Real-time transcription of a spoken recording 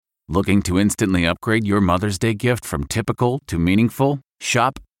Looking to instantly upgrade your Mother's Day gift from typical to meaningful?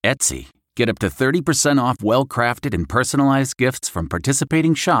 Shop Etsy. Get up to 30% off well-crafted and personalized gifts from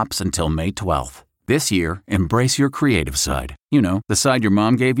participating shops until May 12th. This year, embrace your creative side. You know, the side your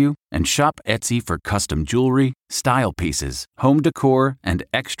mom gave you. And shop Etsy for custom jewelry, style pieces, home decor, and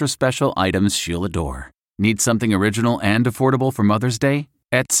extra special items she'll adore. Need something original and affordable for Mother's Day?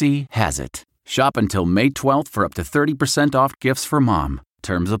 Etsy has it. Shop until May 12th for up to 30% off gifts for mom.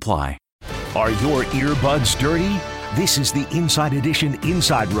 Terms apply. Are your earbuds dirty? This is the Inside Edition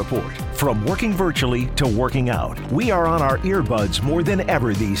Inside Report. From working virtually to working out, we are on our earbuds more than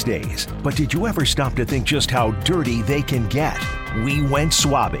ever these days. But did you ever stop to think just how dirty they can get? We went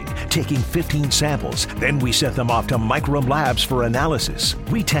swabbing, taking 15 samples. Then we sent them off to Microm Labs for analysis.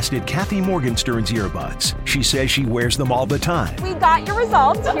 We tested Kathy Morgenstern's earbuds. She says she wears them all the time. We got your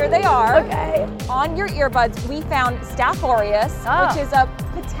results. Here they are. Okay. On your earbuds, we found Staph aureus, which is a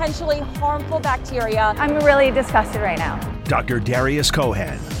potentially harmful bacteria. I'm really disgusted right now. Dr. Darius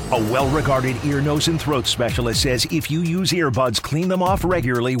Cohen, a well-regarded ear, nose, and throat specialist, says if you use earbuds, clean them off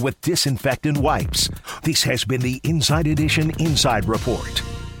regularly with disinfectant wipes. This has been the Inside Edition Inside Report.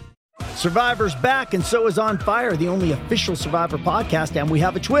 Survivor's back, and so is On Fire, the only official Survivor podcast, and we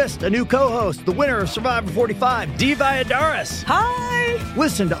have a twist, a new co-host, the winner of Survivor 45, Dee Valladares. Hi!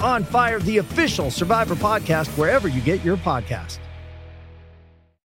 Listen to On Fire, the official Survivor podcast, wherever you get your podcast.